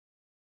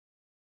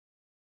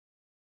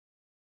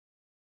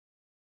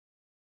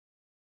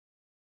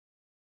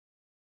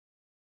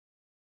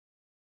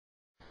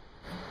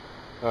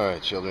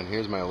Alright children,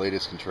 here's my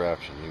latest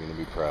contraption. You're going to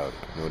be proud,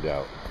 no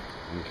doubt.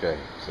 Okay,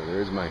 so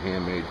there's my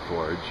handmade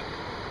forge.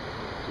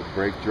 It's a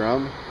brake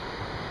drum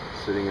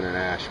sitting in an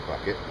ash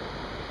bucket.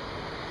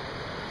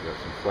 Got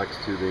some flex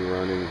tubing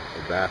running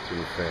a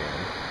bathroom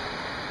fan.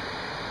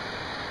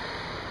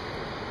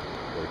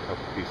 Got a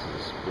couple pieces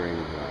of spring,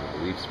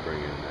 leaf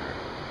spring in there.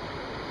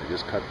 I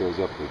just cut those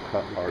up with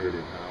cut hardened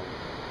in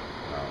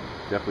house.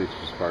 Definitely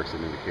sparks that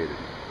indicated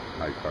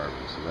high carbon,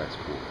 so that's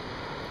cool.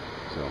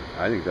 So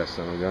I think that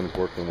son of a gun's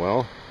working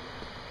well.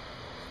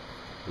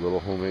 A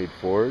little homemade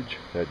forge.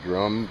 That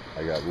drum,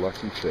 I got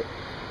lucky, fit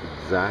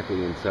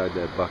exactly inside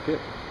that bucket.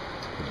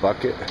 The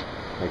bucket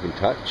I can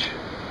touch.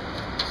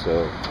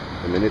 So,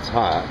 I mean, it's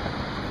hot.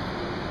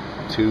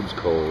 The tube's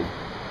cold.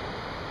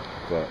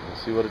 But we'll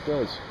see what it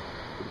does.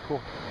 Pretty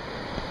cool.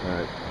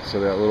 Alright, so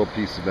that little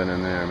piece has been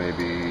in there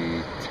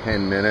maybe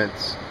 10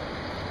 minutes.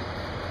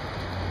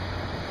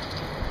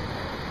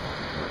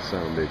 That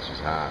son of a bitch is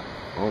hot.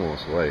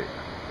 Almost white.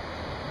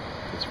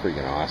 It's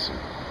freaking awesome.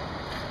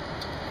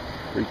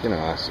 Freaking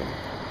awesome.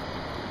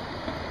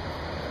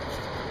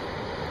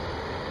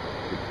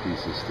 Big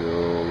piece is still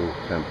a little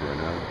tempering.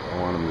 I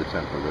want them to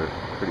temper. They're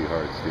pretty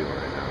hard steel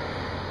right now.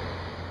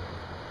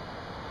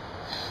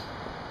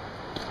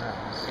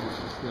 Let's see what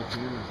this stuff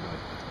here is like.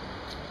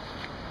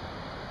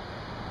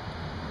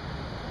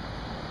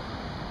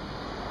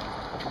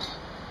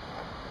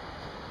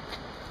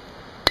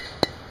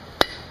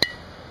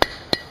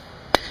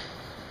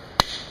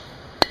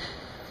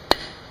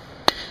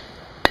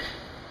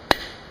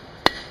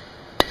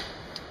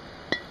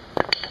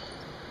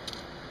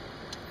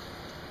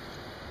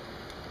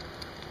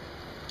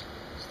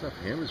 Stuff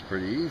hammers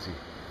pretty easy.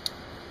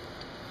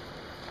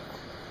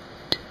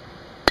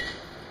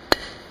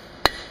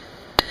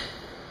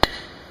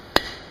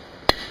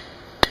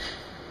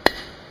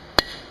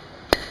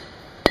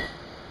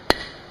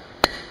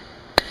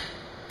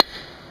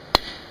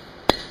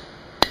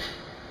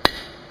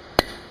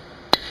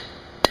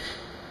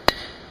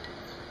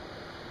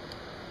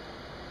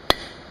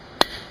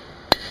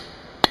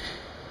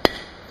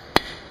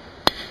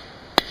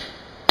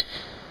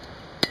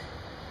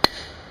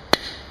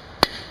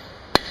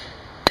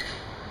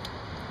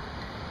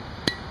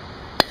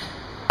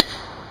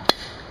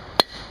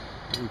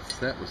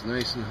 That was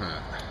nice and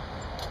hot.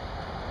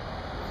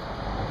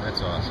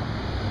 That's awesome.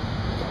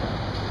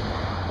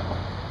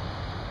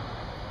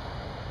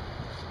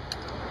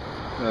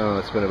 Oh,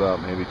 it's been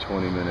about maybe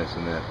 20 minutes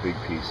and that big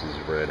piece is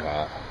red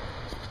hot.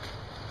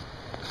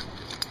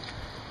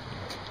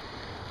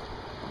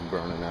 I'm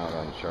burning out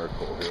on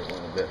charcoal here a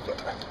little bit, but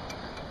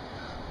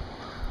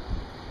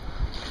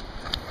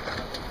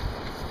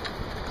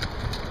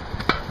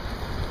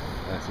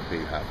that's a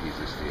big hot piece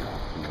of steel.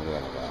 No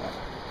doubt about it.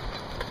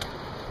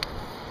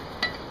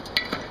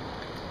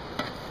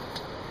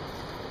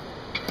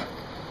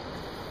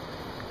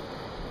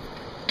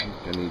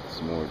 I need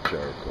some more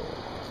charcoal.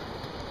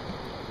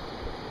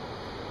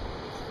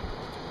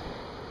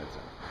 That's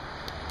it.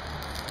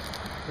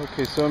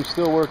 Okay, so I'm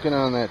still working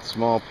on that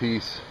small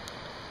piece.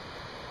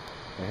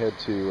 I had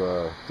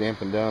to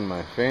dampen down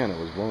my fan. It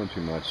was blowing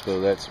too much. So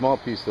that small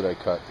piece that I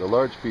cut, the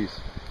large piece,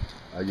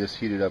 I just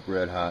heated up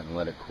red hot and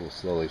let it cool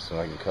slowly so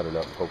I can cut it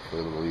up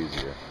hopefully a little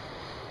easier.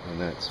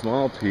 And that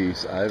small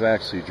piece I've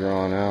actually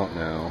drawn out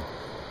now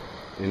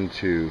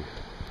into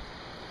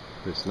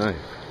this knife.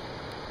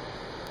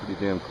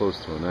 Pretty damn close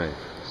to a knife.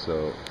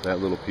 So that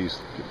little piece,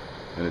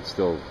 and it's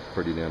still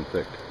pretty damn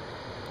thick.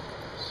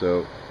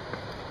 So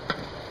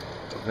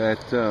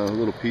that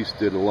little piece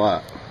did a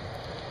lot.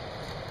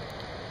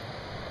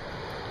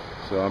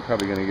 So I'm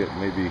probably going to get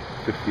maybe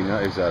 50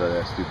 knives out of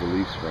that stupid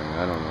leaf spring.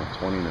 I don't know,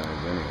 20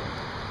 knives anyway.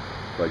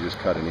 If I just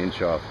cut an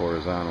inch off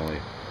horizontally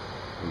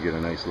and get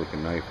a nice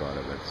looking knife out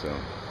of it. So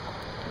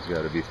it's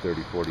got to be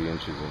 30, 40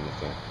 inches in the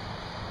thing.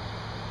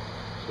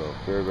 So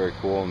very, very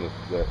cool, and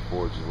that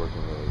forge is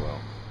working really well.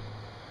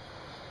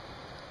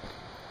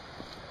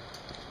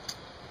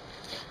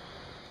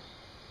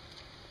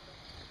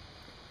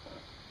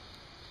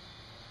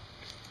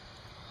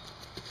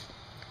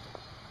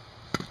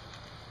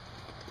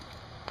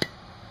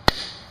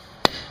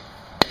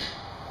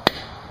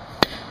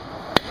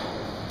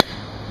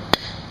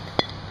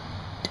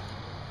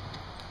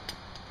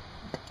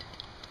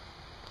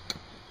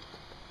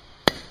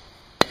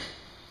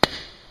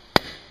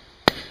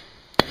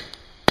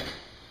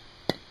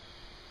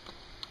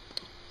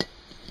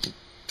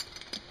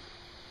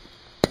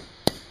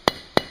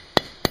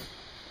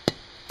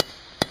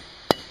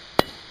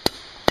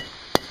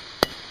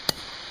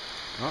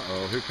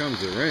 Uh-oh, here comes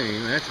the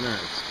rain. That's not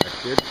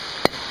expected.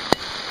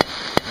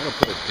 That'll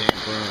put a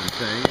damper on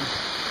things.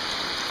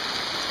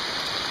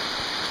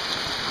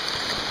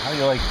 How do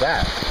you like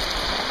that?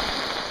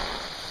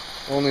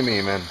 Only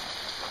me, man.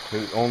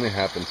 It only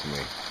happened to me.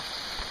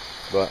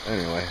 But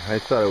anyway, I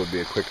thought it would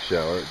be a quick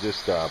shower.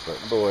 Just stop it.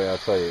 Boy, I'll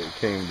tell you, it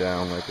came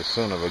down like the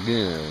son of a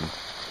gun.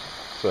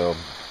 So,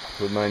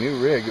 with my new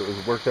rig,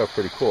 it worked out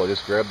pretty cool. I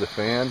just grabbed the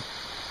fan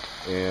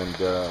and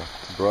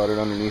brought it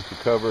underneath the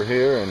cover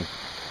here, and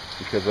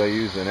because I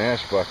used an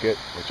ash bucket,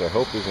 which I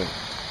hope isn't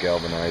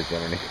galvanized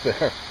underneath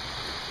there.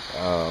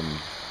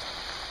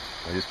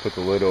 I just put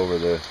the lid over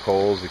the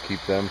coals to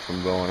keep them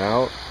from going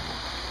out.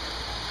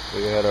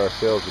 We had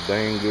ourselves a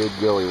dang good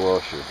gully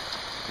washer.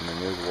 And then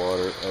there's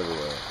water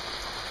everywhere.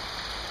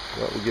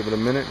 Well, we'll give it a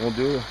minute and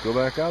we'll go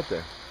back out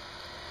there.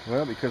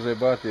 Well, because I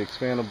bought the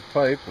expandable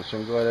pipe, which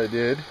I'm glad I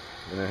did,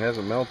 and it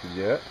hasn't melted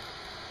yet,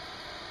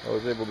 I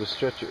was able to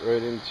stretch it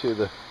right into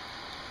the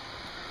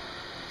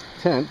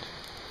tent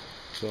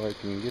so I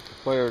can get the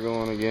fire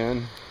going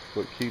again,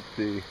 but keep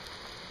the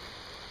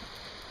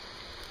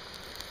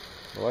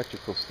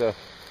electrical stuff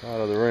out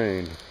of the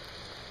rain.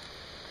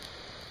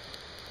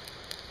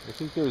 I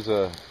think there's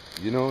a,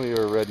 you know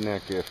you're a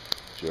redneck if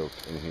joke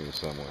in here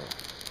somewhere.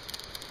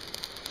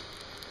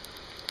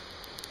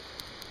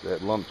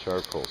 That lump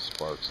charcoal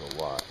sparks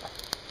a lot,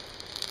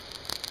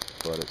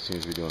 but it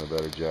seems to be doing a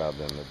better job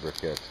than the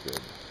briquettes did.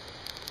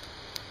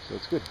 So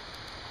it's good.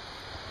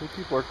 We'll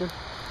keep working.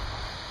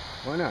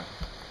 Why not?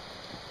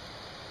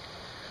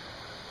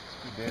 It's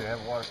a good day to have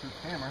a waterproof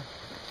camera.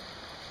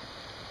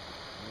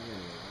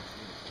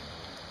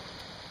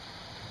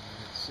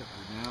 Let's sit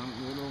her down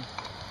a little.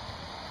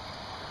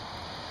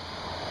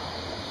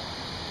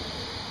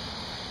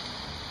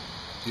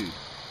 Dude,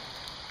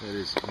 that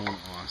is one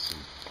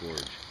awesome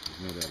forge.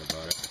 There's no doubt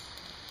about it.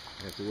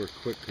 I have to work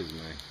quick because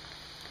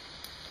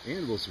my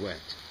anvil's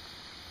wet.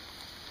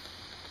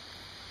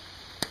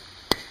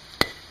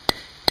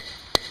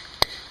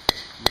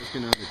 I'm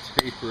working on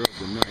the taper of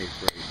the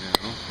knife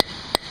right now.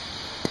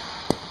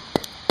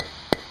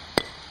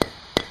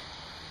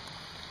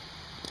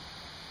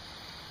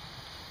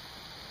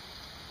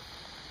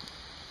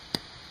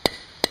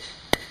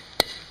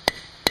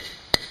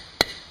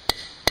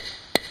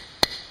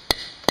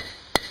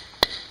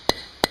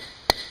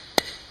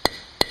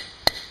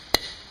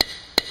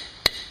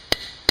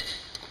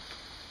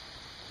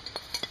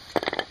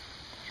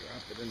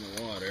 In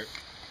the water.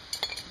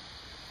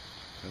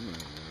 Come on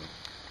now.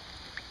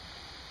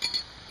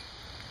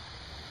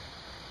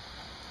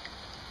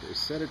 There's a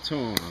set of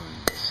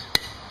tongs.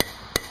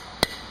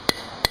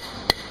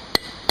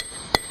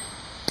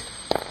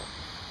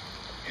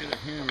 And a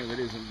hammer that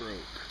isn't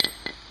broke.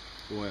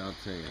 Boy, I'll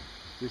tell you,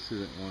 this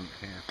isn't one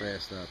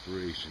half-assed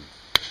operation.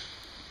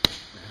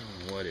 I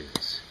don't know what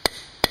is.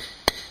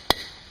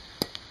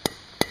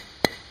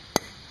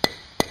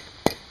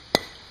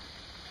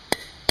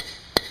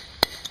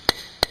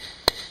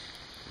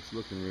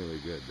 Looking really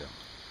good though.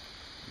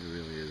 It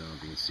really is. I don't know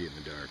if you can see it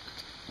in the dark.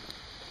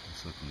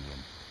 It's looking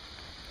good.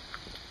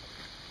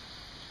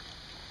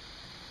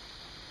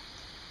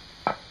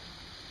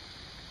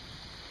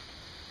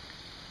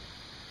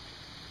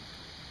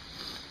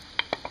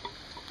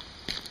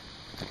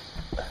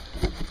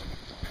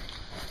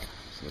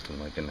 It's looking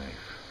like a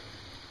knife.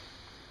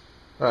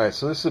 Alright,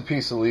 so this is a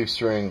piece of leaf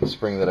spring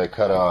that I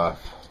cut off.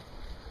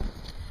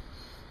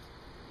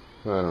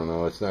 I don't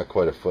know, it's not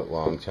quite a foot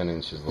long, 10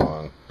 inches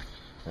long.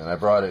 And I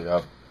brought it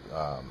up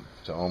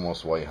to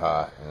almost white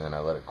hot, and then I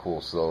let it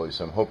cool slowly.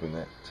 So I'm hoping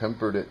that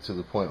tempered it to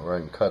the point where I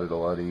can cut it a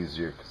lot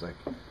easier, because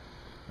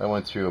I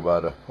went through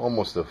about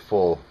almost a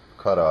full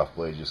cut-off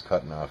blade, just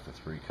cutting off the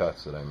 3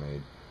 cuts that I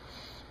made.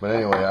 But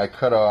anyway, I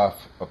cut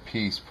off a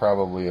piece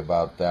probably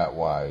about that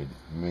wide,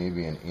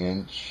 maybe an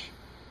inch.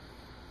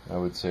 I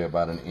would say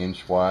about an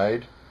inch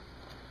wide,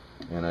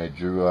 and I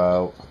drew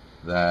out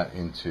that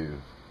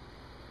into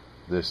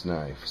this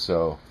knife.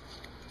 So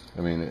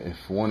I mean,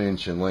 if 1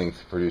 inch in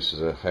length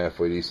produces a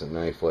halfway decent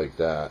knife like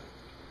that,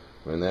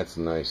 I mean, that's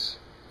nice.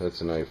 That's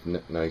a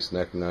nice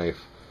neck knife,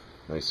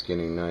 nice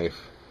skinny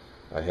knife.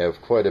 I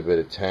have quite a bit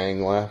of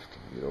tang left.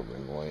 Get over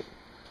in white.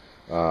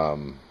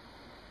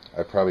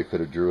 I probably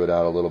could have drew it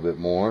out a little bit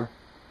more,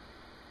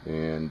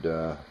 and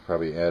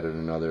probably added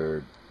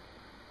another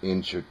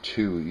inch or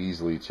 2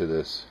 easily to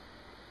this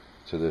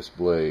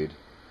blade.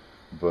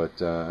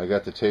 But I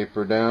got the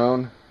taper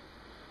down.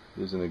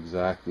 It isn't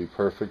exactly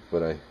perfect,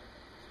 but I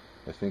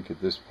think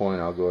at this point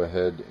I'll go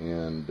ahead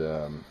and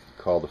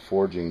call the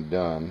forging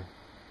done,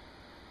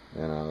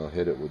 and I'll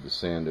hit it with the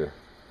sander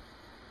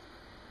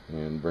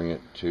and bring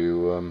it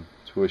to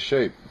a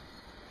shape.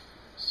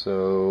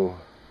 So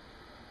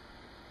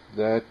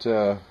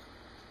that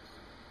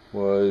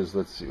was,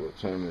 let's see, what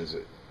time is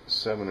it?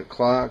 7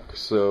 o'clock.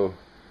 So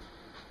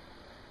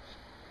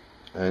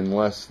in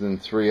less than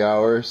 3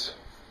 hours,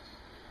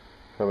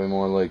 probably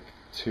more like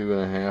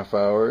 2.5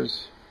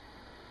 hours,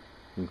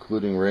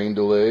 including rain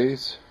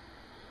delays.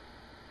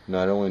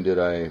 Not only did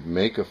I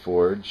make a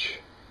forge,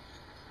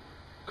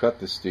 cut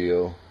the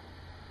steel,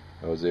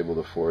 I was able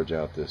to forge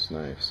out this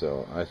knife.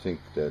 So I think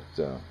that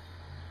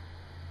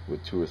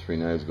with 2 or 3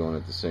 knives going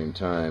at the same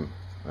time,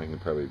 I can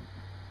probably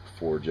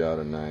forge out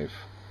a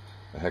knife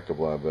a heck of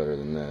a lot better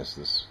than this.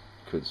 This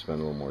could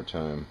spend a little more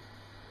time,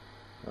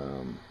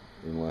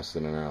 in less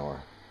than an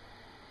hour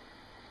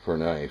per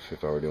knife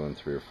if I were doing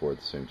 3 or 4 at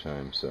the same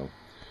time. So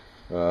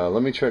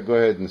let me go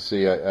ahead and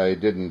see. I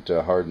didn't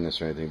harden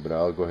this or anything, but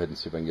I'll go ahead and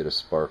see if I can get a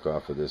spark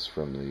off of this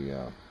from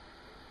the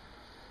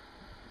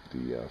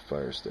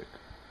fire stick.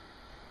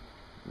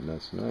 And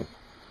that's the knife.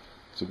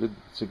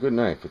 it's a good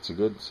knife. It's a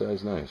good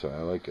size knife.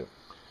 I like it.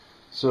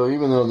 So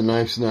even though the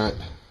knife's not,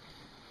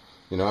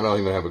 I don't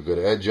even have a good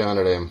edge on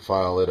it. I haven't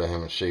filed it. I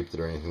haven't shaped it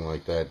or anything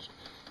like that.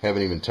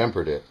 Haven't even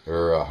tempered it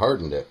or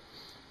hardened it.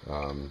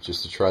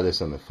 Just to try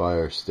this on the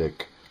fire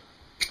stick.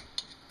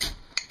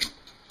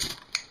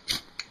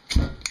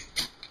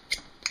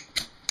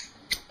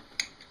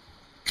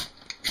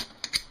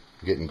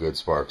 Getting good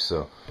sparks.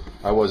 So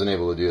I wasn't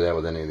able to do that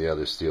with any of the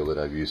other steel that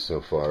I've used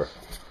so far.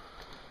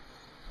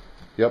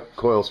 Yep,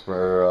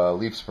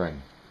 leaf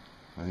spring.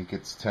 I think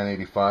it's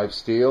 1085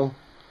 steel,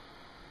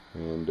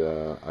 and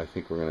I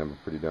think we're gonna have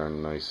a pretty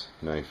darn nice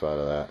knife out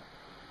of that.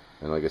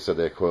 And like I said,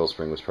 that coil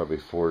spring was probably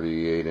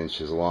 48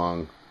 inches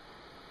long.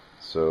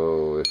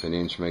 So if an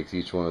inch makes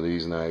each one of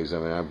these knives, I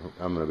mean,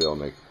 I'm gonna be able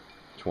to make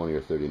 20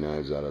 or 30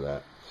 knives out of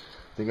that.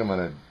 I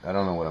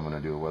don't know what I'm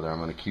gonna do. Whether I'm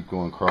gonna keep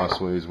going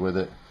crossways with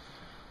it,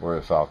 or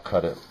if I'll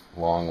cut it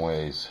long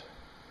ways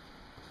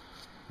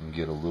and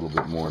get a little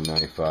bit more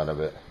knife out of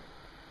it.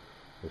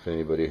 If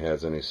anybody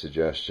has any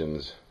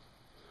suggestions,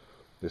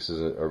 this is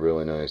a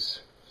really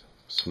nice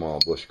small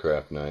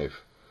bushcraft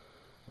knife.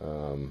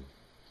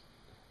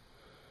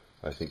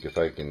 I think if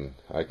I can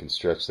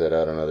stretch that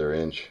out another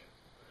inch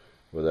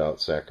without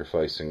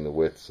sacrificing the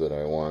widths that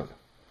I want.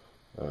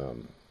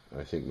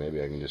 I think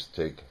maybe I can just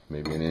take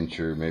maybe an inch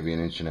or maybe an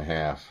inch and a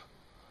half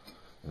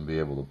and be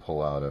able to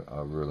pull out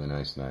a really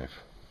nice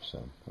knife.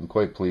 So I'm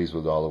quite pleased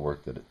with all the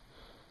work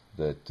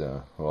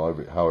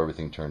how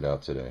everything turned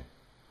out today,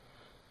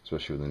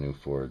 especially with the new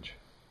forge.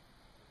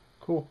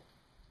 Cool.